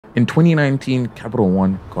In 2019, Capital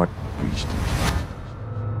One got breached.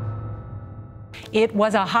 It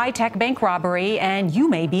was a high-tech bank robbery, and you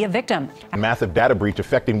may be a victim. A massive data breach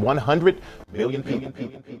affecting 100 million people.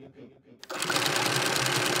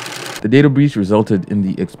 The data breach resulted in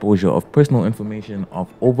the exposure of personal information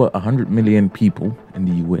of over 100 million people in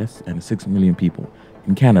the US and 6 million people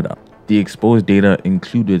in Canada. The exposed data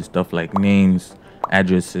included stuff like names,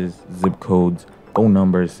 addresses, zip codes, phone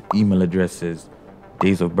numbers, email addresses,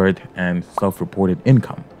 days of birth, and self-reported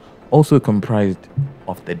income. Also comprised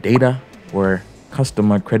of the data were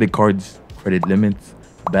customer credit cards, credit limits,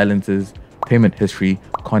 balances, payment history,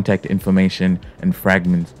 contact information, and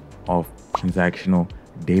fragments of transactional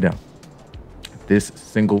data. This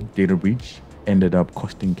single data breach ended up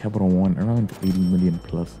costing Capital One around 80 million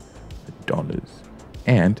plus dollars.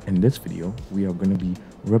 And in this video, we are going to be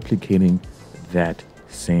replicating that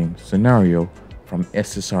same scenario from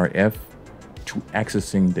SSRF to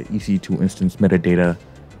accessing the EC2 instance metadata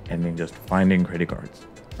and then just finding credit cards,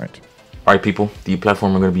 right? All right, people, the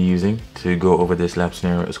platform we're going to be using to go over this lab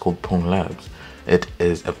scenario is called Pwn Labs. It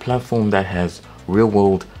is a platform that has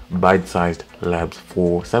real-world, bite-sized labs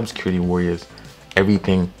for cybersecurity warriors,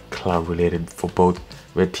 everything cloud related for both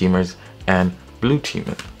red teamers and blue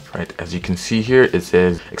teamers, right? As you can see here, it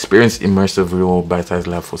says experience immersive real-world bite-sized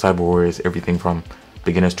lab for cyber warriors, everything from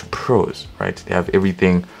beginners to pros, right? They have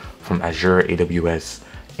everything from Azure, AWS,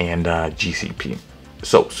 and GCP.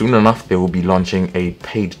 So soon enough, they will be launching a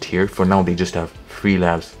paid tier. For now, they just have free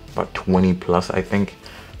labs, about 20 plus, I think.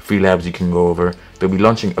 Free labs you can go over. They'll be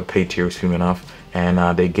launching a paid tier soon enough,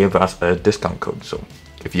 and they gave us a discount code. So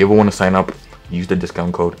if you ever want to sign up, use the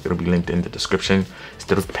discount code. It'll be linked in the description.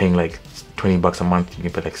 Instead of paying like 20 bucks a month, you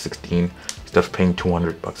can pay like 16. Instead of paying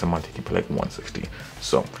 200 bucks a month, you can pay like 160.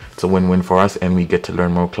 So it's a win-win for us, and we get to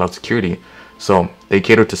learn more cloud security. So they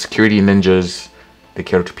cater to security ninjas. They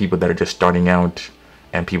cater to people that are just starting out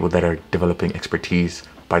and people that are developing expertise.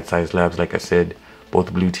 Bite-sized labs, like I said,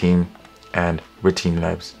 both blue team and red team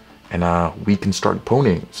labs. And we can start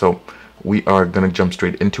pwning. So we are gonna jump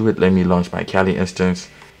straight into it. Let me launch my Kali instance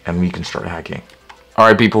and we can start hacking. All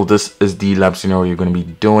right, people, this is the lab scenario you're going to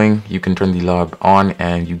be doing. You can turn the lab on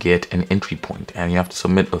and you get an entry point and you have to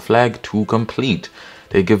submit a flag to complete.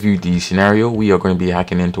 They give you the scenario. We are going to be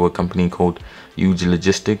hacking into a company called Huge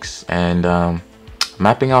Logistics and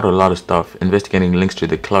mapping out a lot of stuff, investigating links to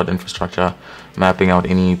the cloud infrastructure, mapping out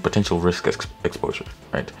any potential risk exposure,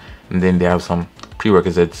 right? And then they have some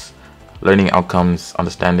prerequisites, learning outcomes,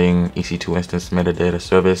 understanding EC2 instance metadata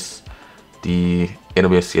service, the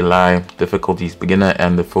AWS CLI, difficulties beginner,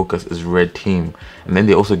 and the focus is red team. And then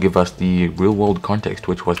they also give us the real world context,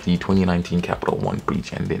 which was the 2019 Capital One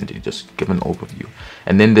breach, and then they just give an overview.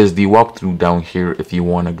 And then there's the walkthrough down here if you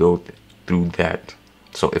want to go through that.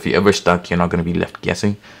 So if you're ever stuck, you're not going to be left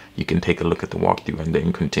guessing. You can take a look at the walkthrough and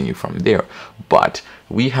then continue from there. But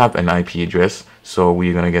we have an IP address, so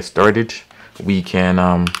we're going to get started. We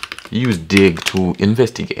can use dig to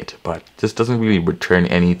investigate, but this doesn't really return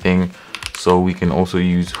anything. So we can also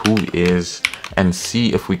use who is and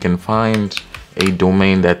see if we can find a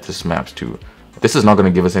domain that this maps to. This is not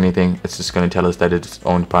going to give us anything. It's just going to tell us that it's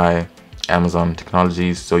owned by Amazon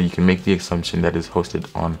Technologies. So you can make the assumption that it's hosted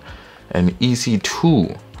on an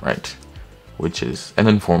EC2, right? Which is an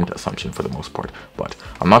informed assumption for the most part. But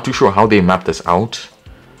I'm not too sure how they map this out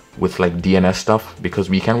with like DNS stuff, because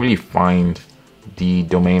we can't really find the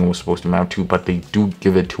domain we're supposed to map to, but they do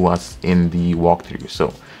give it to us in the walkthrough.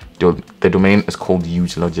 So the domain is called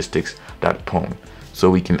hugelogistics.pwn.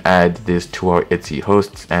 So we can add this to our Etsy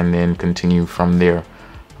hosts and then continue from there.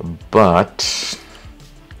 But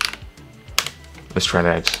let's try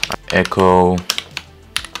that. Echo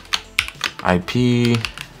IP.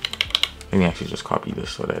 Let me actually just copy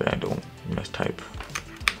this so that I don't mistype,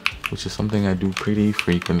 which is something I do pretty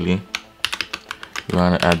frequently. You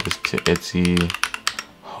want to add this to Etsy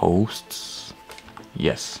hosts.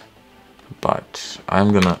 Yes. But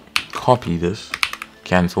I'm gonna copy this,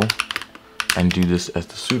 cancel, and do this as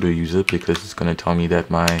the sudo user because it's gonna tell me that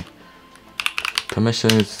my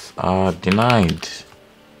permissions are denied.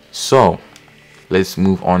 So let's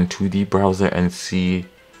move on to the browser and see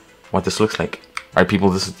what this looks like. All right, people,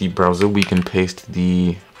 this is the browser. We can paste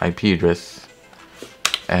the IP address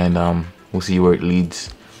and we'll see where it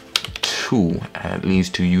leads to. And it leads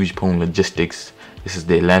to Huge Pwn Logistics. This is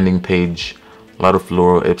the landing page. A lot of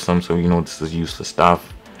lorem ipsum, so you know this is useless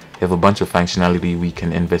stuff. You have a bunch of functionality we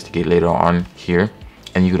can investigate later on here,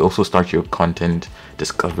 and you could also start your content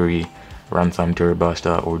discovery, run some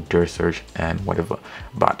Durbuster or Dursearch and whatever.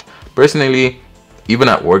 But personally, even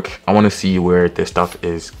at work, I want to see where this stuff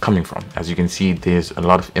is coming from. As you can see, there's a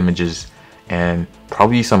lot of images and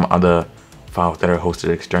probably some other files that are hosted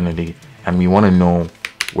externally, and we want to know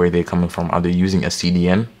where they're coming from. Are they using a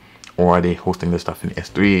CDN, or are they hosting this stuff in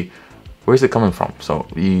S3? Where is it coming from? So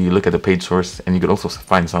we look at the page source, and you could also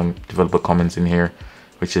find some developer comments in here,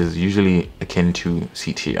 which is usually akin to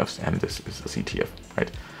CTFs, and this is a CTF,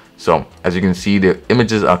 right? So as you can see, the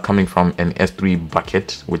images are coming from an S3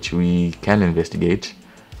 bucket, which we can investigate,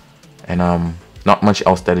 and not much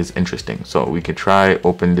else that is interesting. So we could try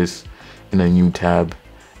open this in a new tab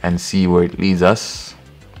and see where it leads us.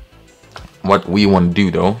 What we want to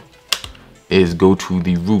do though is go to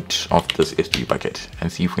the root of this S3 bucket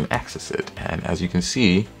and see if we can access it. And as you can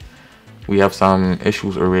see, we have some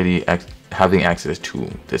issues already having access to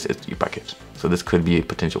this S3 bucket. So this could be a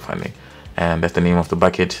potential finding. And that's the name of the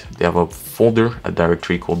bucket. They have a folder, a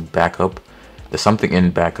directory called backup. There's something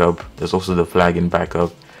in backup. There's also the flag in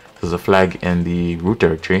backup. There's a flag in the root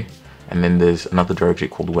directory. And then there's another directory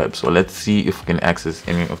called web. So let's see if we can access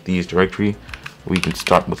any of these directory. We can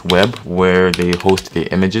start with web, where they host their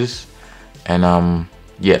images. And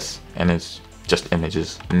yes, and it's just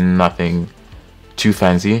images, nothing too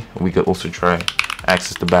fancy. We could also try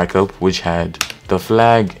access the backup, which had the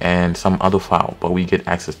flag and some other file, but we get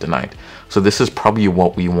access denied. So this is probably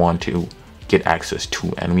what we want to get access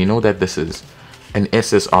to, and we know that this is an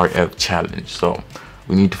SSRF challenge, so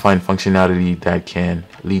we need to find functionality that can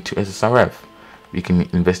lead to SSRF. We can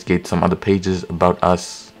investigate some other pages about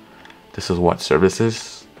us. This is what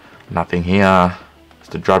services, nothing here. It's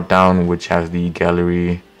the drop down, which has the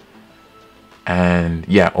gallery, and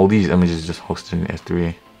yeah, all these images just hosted in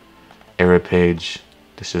S3. Error page,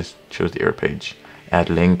 this just shows the error page. Add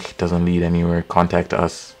link, doesn't lead anywhere. Contact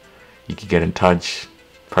us, you can get in touch,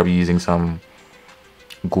 probably using some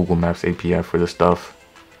Google Maps API for this stuff,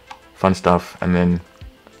 fun stuff. And then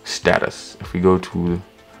status, if we go to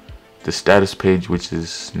the status page, which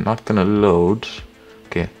is not gonna load,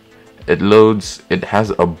 okay, it loads, it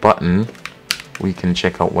has a button. We can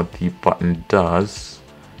check out what the button does.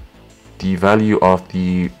 The value of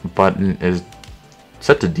the button is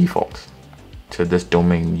set to default to this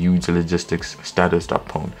domain, logistics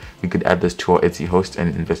status.pwn. We could add this to our Etsy host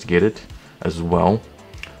and investigate it as well,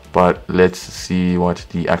 but let's see what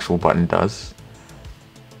the actual button does.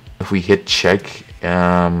 If we hit check,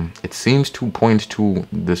 it seems to point to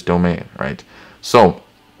this domain, right? So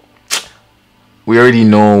we already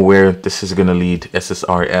know where this is gonna lead,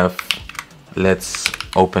 SSRF. Let's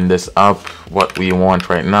open this up. What we want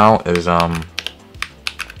right now is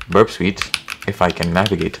Burp Suite, if I can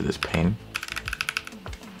navigate to this pane.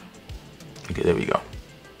 Okay, there we go.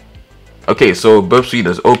 Okay, so Burp Suite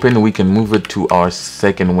is open. We can move it to our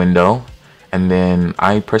second window, and then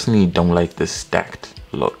I personally don't like this stacked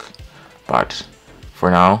look, but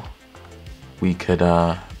for now we could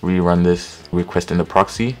rerun this request in the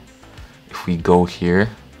proxy. If we go here,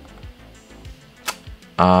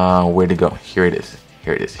 where to go? Here it is.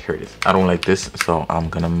 Here it is. Here it is. I don't like this, so I'm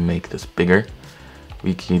gonna make this bigger.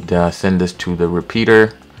 We could send this to the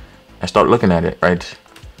repeater and start looking at it, right?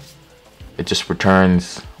 It just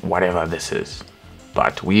returns whatever this is,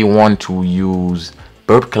 but we want to use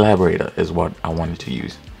Burp Collaborator is what I wanted to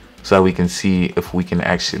use, so that we can see if we can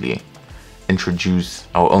actually introduce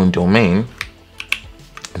our own domain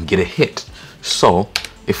and get a hit. So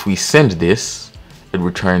if we send this, it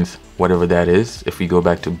returns whatever that is. If we go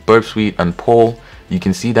back to Burp Suite and poll, you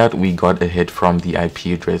can see that we got a hit from the IP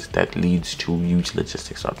address that leads to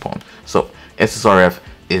logistics.pwn. So SSRF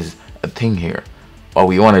is a thing here. What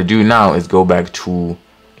we want to do now is go back to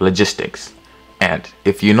logistics, and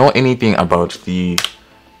if you know anything about the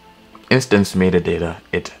instance metadata,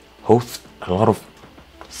 it hosts a lot of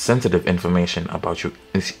sensitive information about your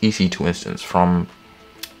EC2 instance, from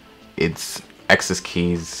its access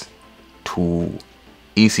keys to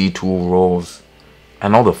EC2 roles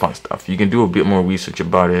and all the fun stuff. You can do a bit more research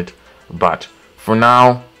about it, but for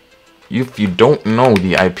now, if you don't know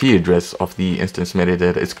the IP address of the instance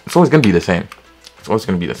metadata, it's always going to be the same. It's always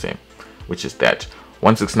going to be the same, which is that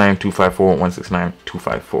 169.254,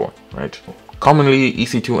 169.254, right? Commonly,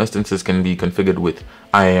 EC2 instances can be configured with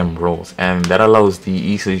IAM roles, and that allows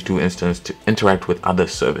the EC2 instance to interact with other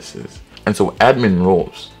services. And so admin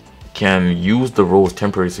roles can use the role's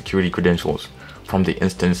temporary security credentials from the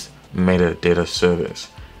instance metadata service.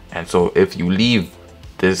 And so if you leave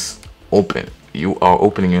this open, you are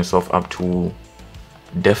opening yourself up to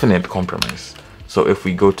definite compromise. So if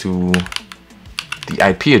we go to the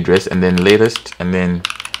IP address and then latest and then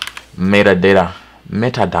metadata,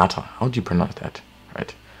 how do you pronounce that,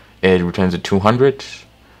 right? It returns a 200.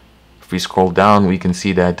 If we scroll down, we can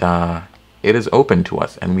see that it is open to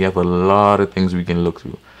us, and we have a lot of things we can look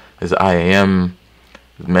through. There's IAM,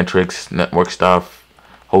 metrics, network stuff,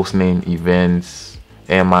 hostname, events,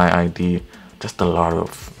 AMI ID, just a lot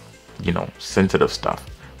of, you know, sensitive stuff.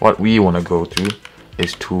 What we want to go to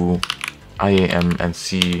is to IAM and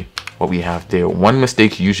see what we have there. One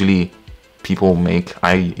mistake usually people make,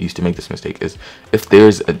 I used to make this mistake, is if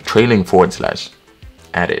there's a trailing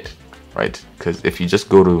 / add it, right? Because if you just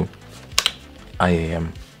go to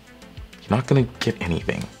IAM, you're not gonna get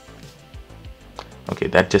anything. Okay,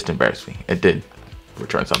 that just embarrassed me. It did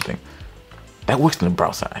return something. That works in the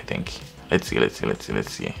browser, I think. Let's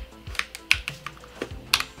see.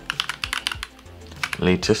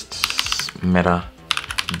 Latest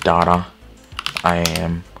metadata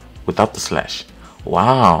IAM without the /.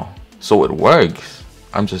 Wow, so it works.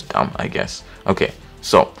 I'm just dumb, I guess. Okay,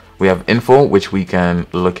 so we have info, which we can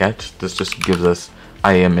look at. This just gives us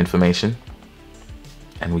IAM information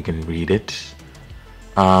and we can read it.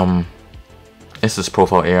 Instance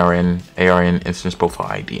profile ARN instance profile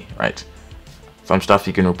ID, right? Some stuff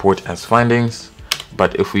you can report as findings,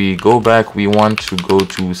 but if we go back, we want to go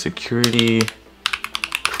to security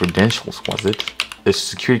credentials. Was it? It's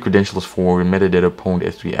security credentials for metadata pwned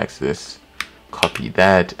S3 access. Copy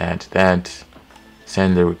that, add that,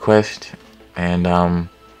 send the request, and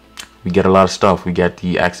we get a lot of stuff. We get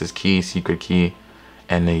the access key, secret key,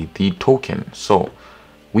 and the token. So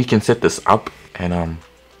we can set this up and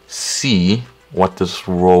see what this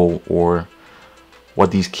role or what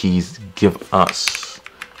these keys give us.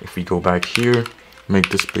 If we go back here, make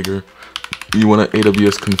this bigger, you want to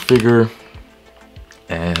AWS configure,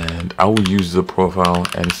 and I will use the profile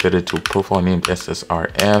and set it to profile named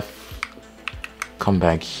SSRF. Come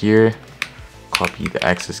back here, copy the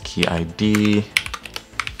access key ID,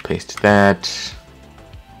 paste that.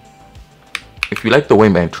 If you like the way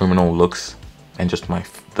my terminal looks and just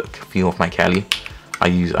the feel of my Kali, I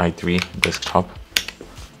use i3 desktop,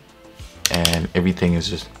 and everything is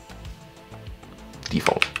just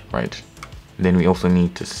default, right? And then we also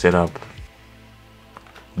need to set up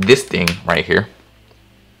this thing right here,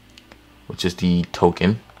 which is the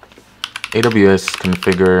token. AWS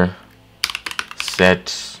configure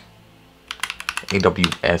set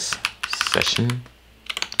AWS session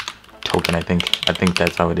token. I think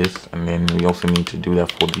that's how it is. And then we also need to do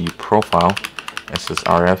that for the profile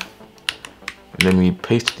SSRF. And then we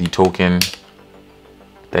paste the token.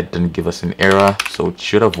 That didn't give us an error, so it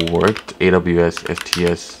should have worked. AWS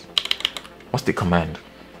STS. What's the command?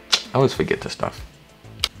 I always forget this stuff.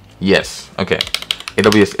 Yes, okay.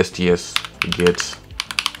 AWS STS get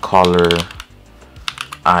caller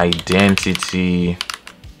identity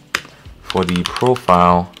for the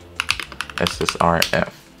profile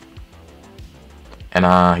SSRF. And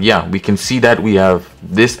yeah, we can see that we have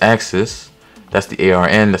this access. That's the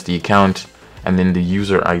ARN, that's the account, and then the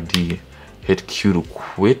user ID. Hit Q to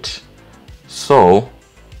quit. So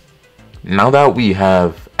now that we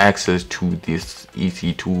have access to this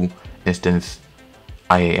EC2 instance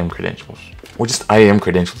IAM credentials, or just IAM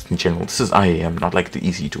credentials in general. This is IAM, not like the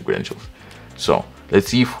EC2 credentials. So let's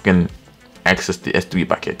see if we can access the S3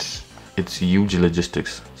 bucket. It's huge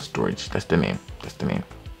logistics storage. That's the name. That's the name.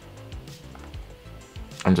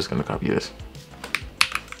 I'm just gonna copy this.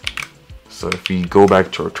 So if we go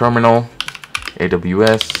back to our terminal,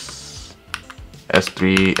 AWS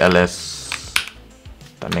S3 LS,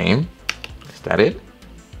 the name, is that it?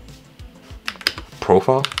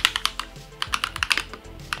 Profile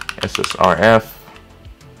SSRF.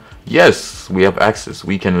 Yes, we have access.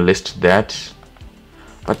 We can list that,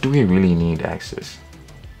 but do we really need access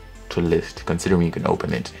to list, considering you can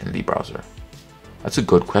open it in the browser? That's a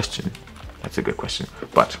good question. That's a good question.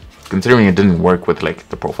 But considering it didn't work with like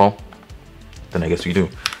the profile, then I guess we do.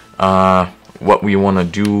 What we want to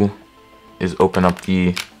do is open up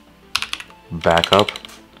the backup.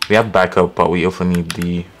 We have backup, but we also need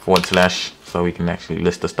the / so we can actually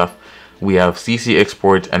list the stuff. We have CC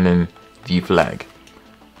export and then the flag.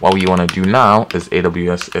 What we want to do now is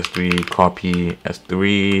AWS S3 copy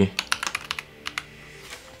S3,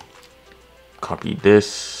 copy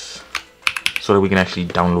this so that we can actually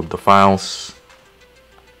download the files,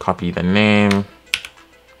 copy the name,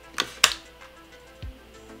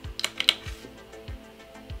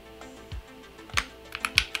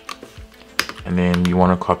 and then we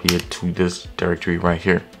want to copy it to this directory right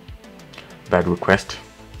here. Bad request.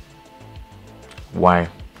 Why?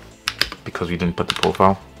 Because we didn't put the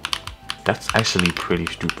profile. That's actually pretty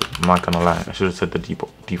stupid. I'm not gonna lie. I should have said the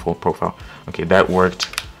default profile. Okay, that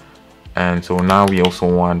worked. And so now we also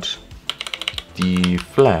want the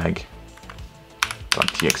flag.txt.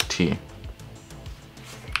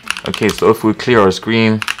 Okay, so if we clear our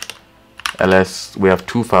screen, ls, we have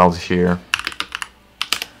two files here.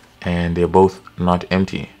 and they're both not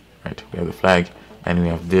empty, right? We have the flag and we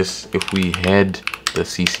have this. If we head the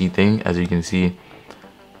CC thing, as you can see,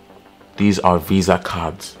 these are Visa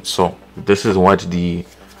cards. So this is what the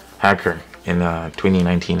hacker in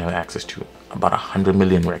 2019 had access to, about 100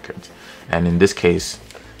 million records. And in this case,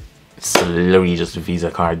 it's literally just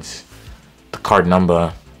Visa cards, the card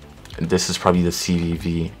number, and this is probably the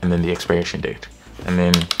CVV, and then the expiration date. And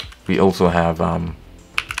then we also have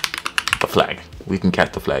the flag. We can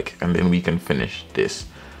catch the flag and then we can finish this.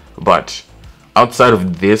 But outside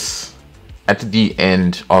of this, at the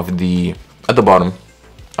end of the, at the bottom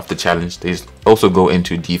of the challenge, they also go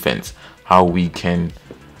into defense, how we can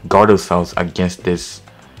guard ourselves against this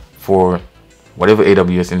for whatever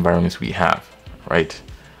AWS environments we have, right?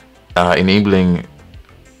 Enabling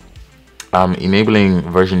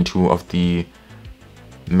version 2 of the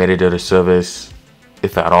metadata service,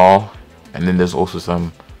 if at all. And then there's also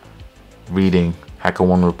some reading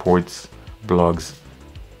HackerOne reports, blogs,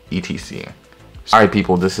 etc. Alright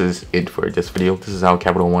people, this is it for this video. This is how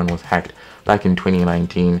Capital One was hacked back in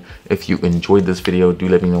 2019. If you enjoyed this video, do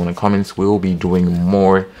let me know in the comments. We'll be doing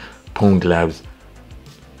more Pwned Labs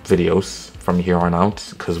videos from here on out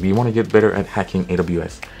because we want to get better at hacking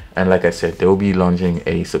AWS. And like I said, they will be launching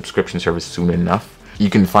a subscription service soon enough. You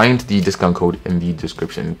can find the discount code in the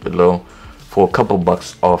description below for a couple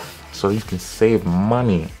bucks off, so you can save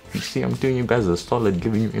money. You see, I'm doing you guys a solid,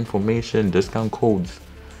 giving you information, discount codes.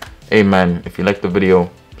 Hey man, if you like the video,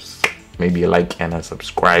 maybe a like and a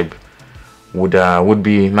subscribe would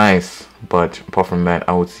be nice. But apart from that,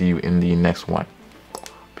 I will see you in the next one.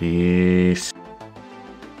 Peace.